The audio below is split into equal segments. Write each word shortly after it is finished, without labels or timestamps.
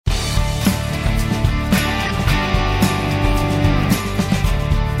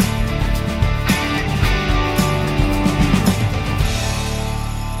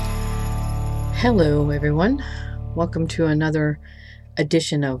Hello, everyone. Welcome to another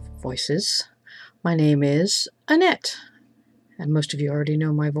edition of Voices. My name is Annette, and most of you already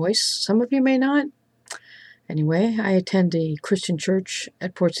know my voice. Some of you may not. Anyway, I attend a Christian church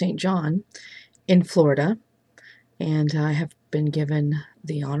at Port St. John in Florida, and I have been given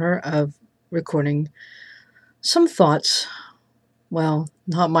the honor of recording some thoughts. Well,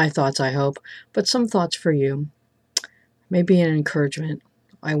 not my thoughts, I hope, but some thoughts for you. Maybe an encouragement.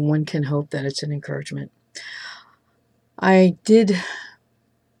 One can hope that it's an encouragement. I did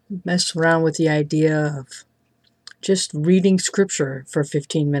mess around with the idea of just reading scripture for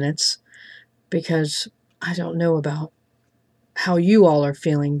 15 minutes because I don't know about how you all are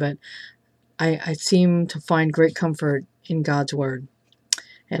feeling, but I seem to find great comfort in God's Word.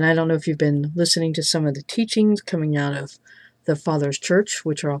 And I don't know if you've been listening to some of the teachings coming out of the Father's Church,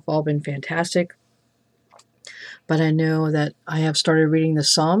 which have all been fantastic. But I know that I have started reading the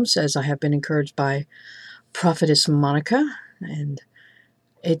Psalms as I have been encouraged by Prophetess Monica, and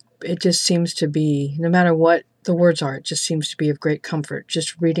it just seems to be, no matter what the words are, it just seems to be of great comfort,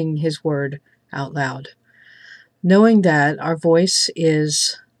 just reading His Word out loud. Knowing that our voice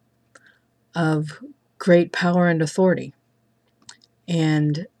is of great power and authority.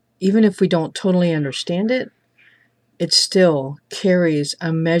 And even if we don't totally understand it, it still carries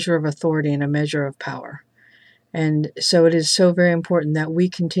a measure of authority and a measure of power. And so it is so very important that we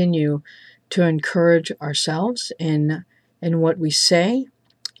continue to encourage ourselves in what we say,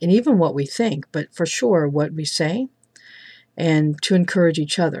 and even what we think, but for sure what we say, and to encourage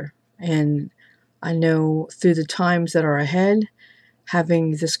each other. And I know through the times that are ahead,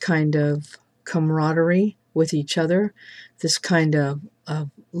 having this kind of camaraderie with each other, this kind of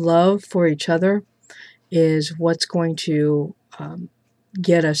love for each other, is what's going to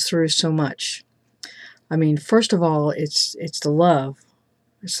get us through so much. I mean, first of all, it's the love.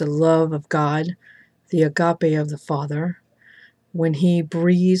 It's the love of God, the agape of the Father, when He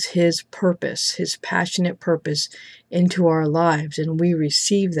breathes His purpose, His passionate purpose into our lives, and we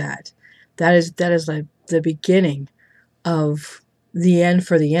receive that. That is like the beginning of the end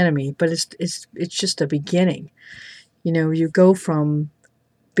for the enemy, but it's just a beginning. You know, you go from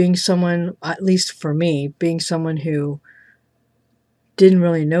being someone, at least for me, being someone who didn't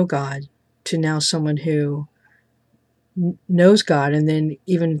really know God, to now someone who knows God, and then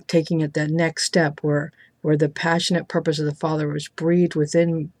even taking it that next step where the passionate purpose of the Father was breathed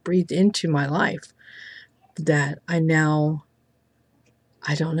into my life, that I now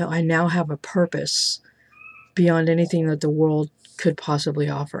have a purpose beyond anything that the world could possibly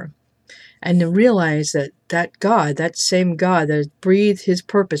offer. And to realize that God, that same God that has breathed His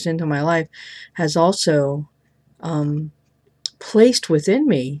purpose into my life, has also placed within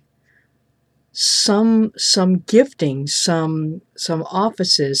me some giftings, some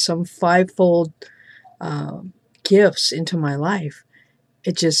offices, some fivefold gifts into my life.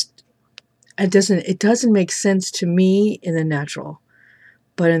 It doesn't make sense to me in the natural,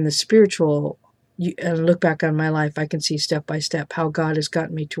 but in the spiritual, and look back on my life, I can see step by step how God has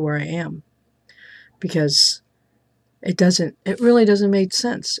gotten me to where I am, because it really doesn't make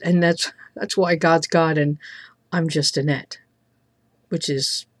sense. And that's why God's God and I'm just Annette, which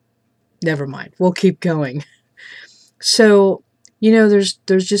is, never mind. We'll keep going. So, there's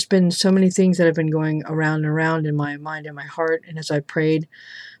just been so many things that have been going around and around in my mind and my heart. And as I prayed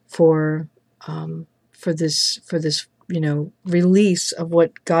for this, release of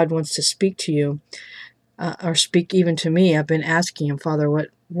what God wants to speak to you, or speak even to me, I've been asking Him, Father,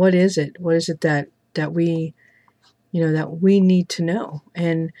 what is it? What is it that we, that we need to know?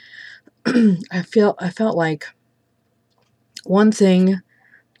 And I felt like one thing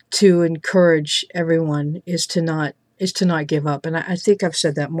to encourage everyone is to not give up. And I think I've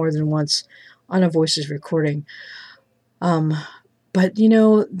said that more than once on a Voices recording. But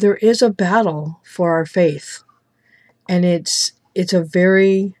there is a battle for our faith, and it's a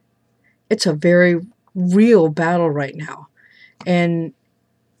very real battle right now. And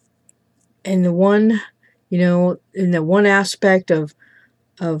the one, in the one aspect of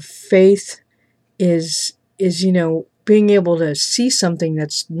faith is being able to see something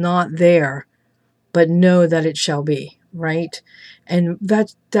that's not there, but know that it shall be, right? And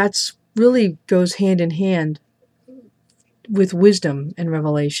that's really goes hand in hand with wisdom and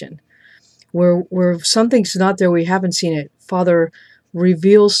revelation. Where something's not there, we haven't seen it, Father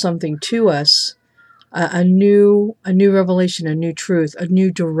reveals something to us, a new revelation, a new truth, a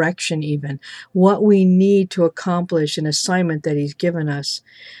new direction, even what we need to accomplish an assignment that He's given us.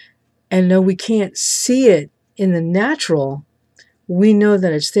 And though we can't see it in the natural, we know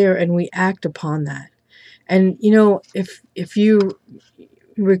that it's there, and we act upon that. And if you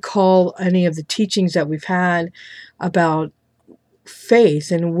recall any of the teachings that we've had about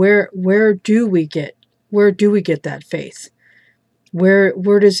faith, and where do we get that faith?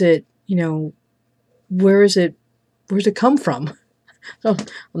 Where does it, where's it come from? So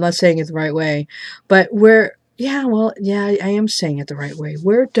I'm not saying it the right way, but I am saying it the right way.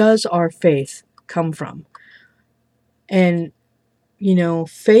 Where does our faith come from? And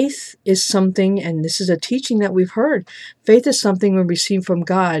faith is something, and this is a teaching that we've heard. Faith is something we receive from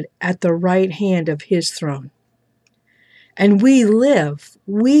God at the right hand of His throne. And we live,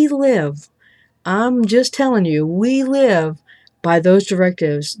 I'm just telling you, we live by those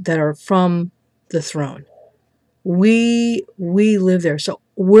directives that are from the throne. We live there. So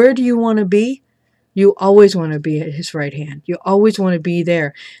where do you want to be? You always want to be at His right hand. You always want to be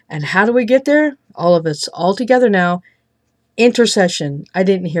there. And how do we get there? All of us, all together now. Intercession. I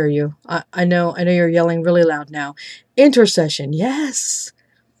didn't hear you. I know you're yelling really loud now. Intercession. Yes.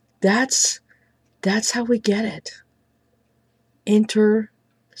 That's how we get it.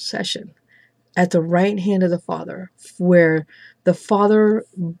 Intercession. At the right hand of the Father, where the Father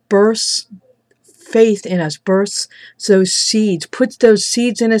births faith in us, births those seeds, puts those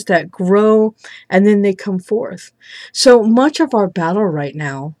seeds in us that grow, and then they come forth. So much of our battle right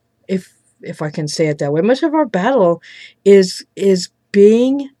now, if I can say it that way, much of our battle is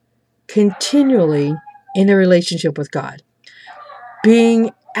being continually in a relationship with God,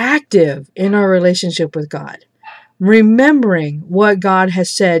 being active in our relationship with God, remembering what God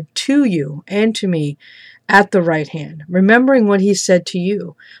has said to you and to me at the right hand, remembering what He said to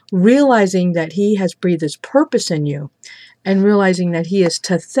you, realizing that He has breathed His purpose in you, and realizing that He has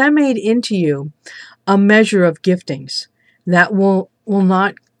tathemed into you a measure of giftings that will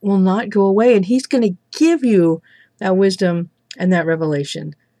not go away, and He's going to give you that wisdom and that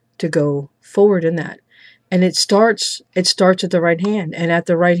revelation to go forward in that. And it starts at the right hand. And at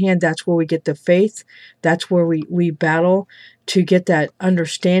the right hand, that's where we get the faith. That's where we battle to get that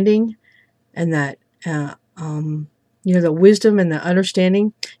understanding and that, the wisdom and the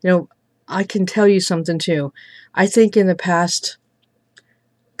understanding. I can tell you something too. I think in the past,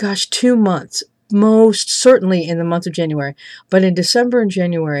 2 months, most certainly in the month of January, but in December and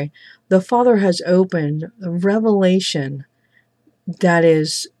January, the Father has opened a revelation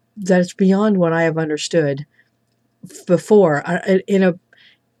that's beyond what I have understood before, in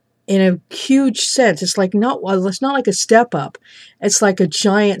a huge sense. It's not like a step up. It's like a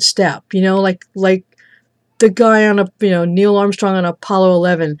giant step, like the guy on Neil Armstrong on Apollo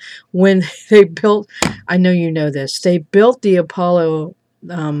 11, when they built, I know you know this, they built the Apollo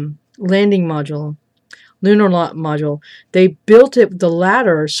landing module, lunar module. They built it, the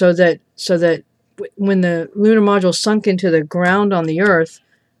ladder, so that when the lunar module sunk into the ground on the Earth,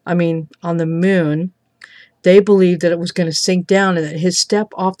 on the moon, they believed that it was going to sink down, and that his step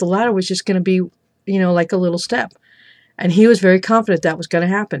off the ladder was just going to be, like a little step. And he was very confident that was going to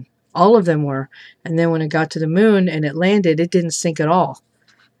happen. All of them were. And then when it got to the moon and it landed, it didn't sink at all.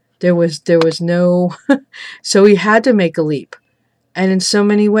 There was no, so he had to make a leap. And in so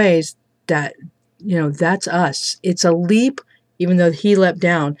many ways, that's us. It's a leap, even though he leapt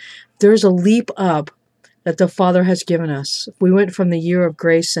down. There's a leap up that the Father has given us. We went from the year of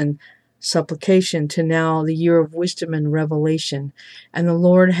grace and supplication to now the year of wisdom and revelation. And the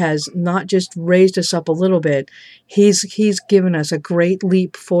Lord has not just raised us up a little bit, He's given us a great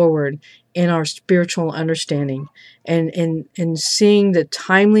leap forward in our spiritual understanding and seeing the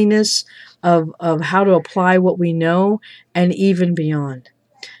timeliness of how to apply what we know, and even beyond.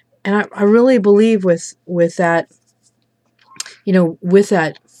 And I really believe with that, with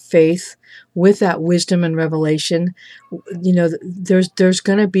that faith, with that wisdom and revelation, there's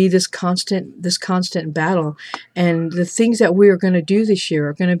going to be this constant battle, and the things that we are going to do this year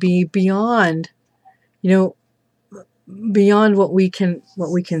are going to be beyond what we can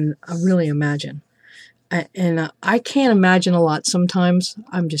really imagine. And I can't imagine a lot sometimes.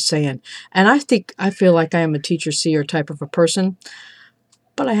 I'm just saying. And I feel like I am a teacher seer type of a person.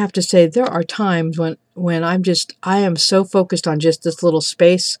 But I have to say, there are times when I am so focused on just this little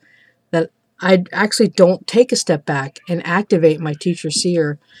space that I actually don't take a step back and activate my teacher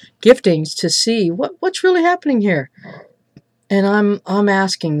seer giftings to see what's really happening here. And I'm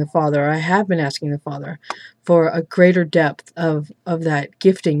asking the Father, I have been asking the Father for a greater depth of that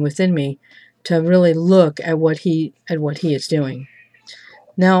gifting within me, to really look at what he is doing.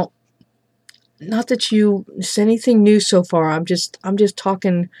 Now, not that you said anything new so far. I'm just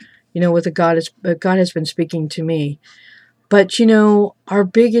talking, with God has been speaking to me. But our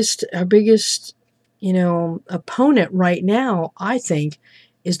biggest opponent right now, I think,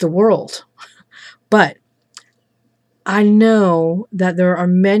 is the world. But I know that there are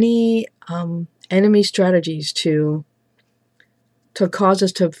many enemy strategies to cause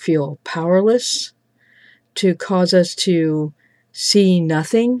us to feel powerless, to cause us to see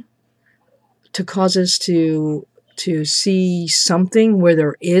nothing, to cause us to see something where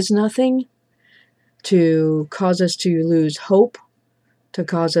there is nothing, to cause us to lose hope, to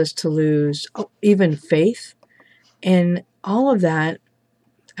cause us to lose even faith. And all of that,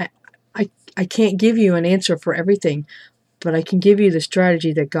 I, I can't give you an answer for everything, but I can give you the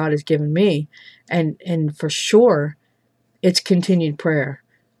strategy that God has given me. And for sure, it's continued prayer.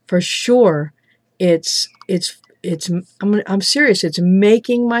 For sure, it's I'm serious. It's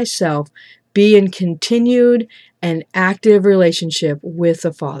making myself be in continued and active relationship with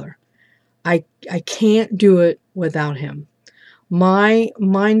the Father. I can't do it without him. My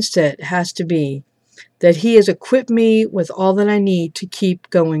mindset has to be that he has equipped me with all that I need to keep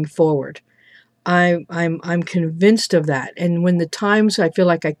going forward. I'm convinced of that. And when the times I feel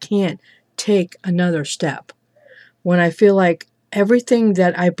like I can't take another step, when I feel like everything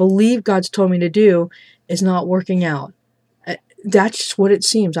that I believe God's told me to do is not working out, that's what it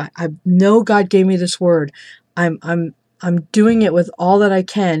seems. I know God gave me this word. I'm doing it with all that I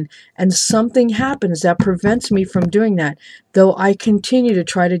can, and something happens that prevents me from doing that. Though I continue to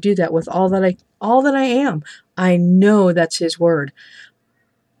try to do that with all that I am. I know that's his word.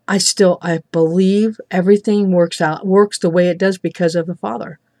 I believe everything works the way it does because of the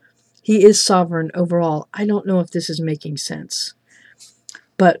Father. He is sovereign over all. I don't know if this is making sense,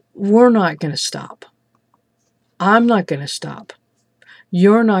 but we're not going to stop. I'm not going to stop.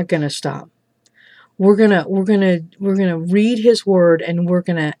 You're not going to stop. We're going to read his word, and we're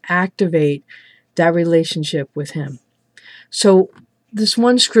going to activate that relationship with him. So this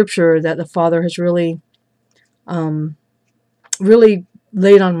one scripture that the Father has really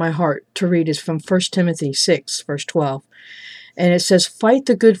laid on my heart to read is from 1 Timothy 6, verse 12. And it says, "Fight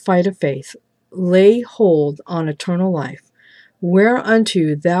the good fight of faith, lay hold on eternal life,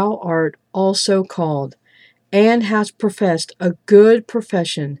 whereunto thou art also called, and hast professed a good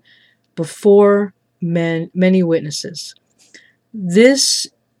profession before many witnesses." This,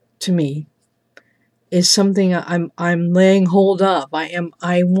 to me, is something I'm laying hold of.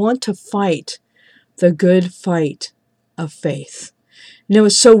 I want to fight the good fight of faith. You know,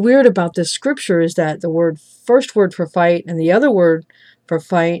 what's so weird about this scripture is that the first word for fight and the other word for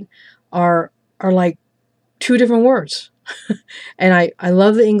fight are like two different words. And I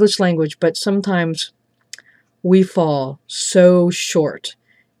love the English language, but sometimes we fall so short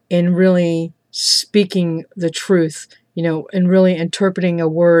in really speaking the truth, and really interpreting a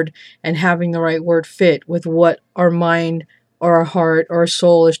word and having the right word fit with what our mind or our heart or our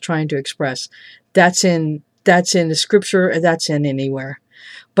soul is trying to express. That's in the scripture, that's in anywhere.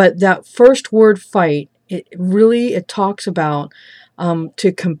 But that first word fight, it talks about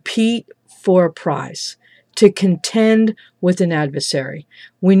to compete for a prize, to contend with an adversary.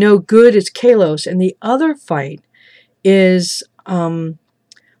 We know good is kalos, and the other fight is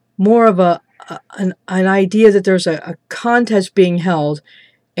more of an idea that there's a contest being held,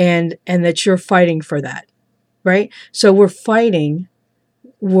 and that you're fighting for that, right? So we're fighting,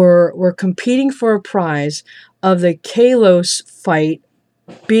 we're competing for a prize of the kalos fight,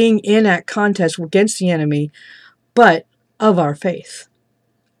 being in that contest against the enemy, but of our faith.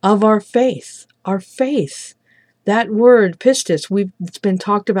 Of our faith. Our faith. That word, pistis, it's been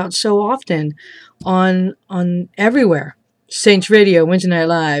talked about so often on everywhere. Saints Radio, Wednesday Night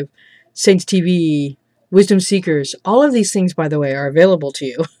Live, Saints TV, Wisdom Seekers. All of these things, by the way, are available to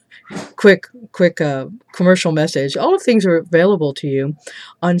you. Quick commercial message. All of things are available to you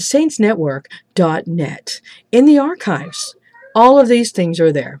on saintsnetwork.net in the archives. All of these things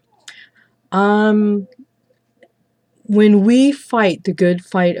are there. When we fight the good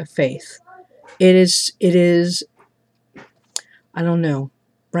fight of faith, it is, I don't know,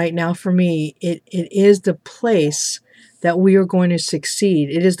 right now for me, it is the place that we are going to succeed.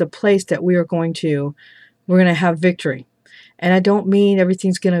 It is the place that we're going to have victory. And I don't mean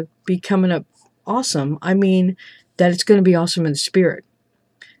everything's going to be coming up awesome. I mean that it's going to be awesome in the spirit.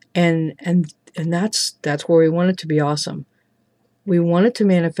 And that's where we want it to be awesome. We want it to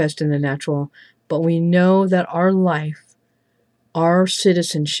manifest in the natural, but we know that our life, our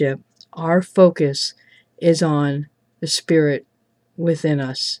citizenship, our focus is on the Spirit within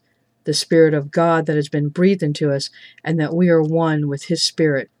us, the Spirit of God that has been breathed into us, and that we are one with His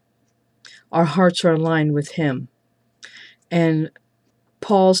Spirit. Our hearts are aligned with Him. And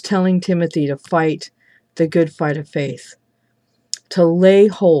Paul's telling Timothy to fight the good fight of faith, to lay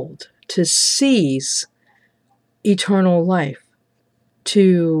hold, to seize eternal life,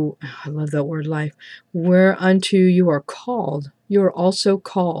 to, I love that word, life, whereunto you are called, you are also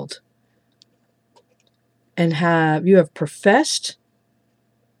called, and you have professed,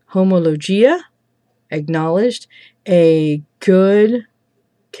 homologia, acknowledged, a good,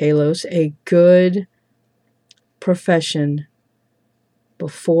 kalos, a good profession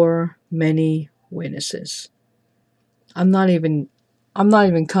before many witnesses. I'm not even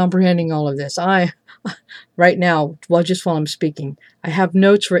comprehending all of this. Right now, just while I'm speaking, I have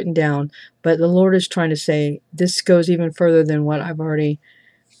notes written down, but the Lord is trying to say this goes even further than what I've already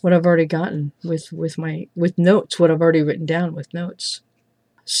gotten with notes, what I've already written down with notes.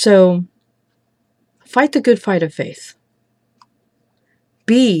 So, fight the good fight of faith.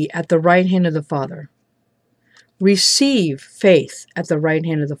 Be at the right hand of the Father. Receive faith at the right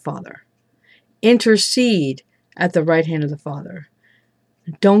hand of the Father. Intercede at the right hand of the Father.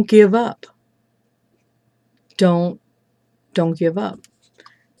 Don't give up. Don't give up.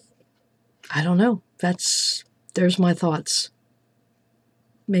 I don't know. There's my thoughts.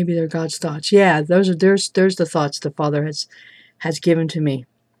 Maybe they're God's thoughts. Yeah, there's the thoughts the Father has given to me.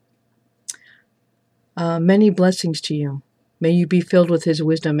 Many blessings to you. May you be filled with His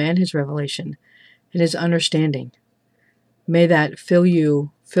wisdom and His revelation and His understanding. May that fill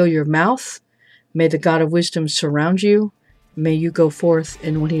your mouth. May the God of wisdom surround you. May you go forth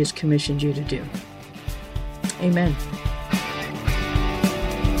in what He has commissioned you to do. Amen.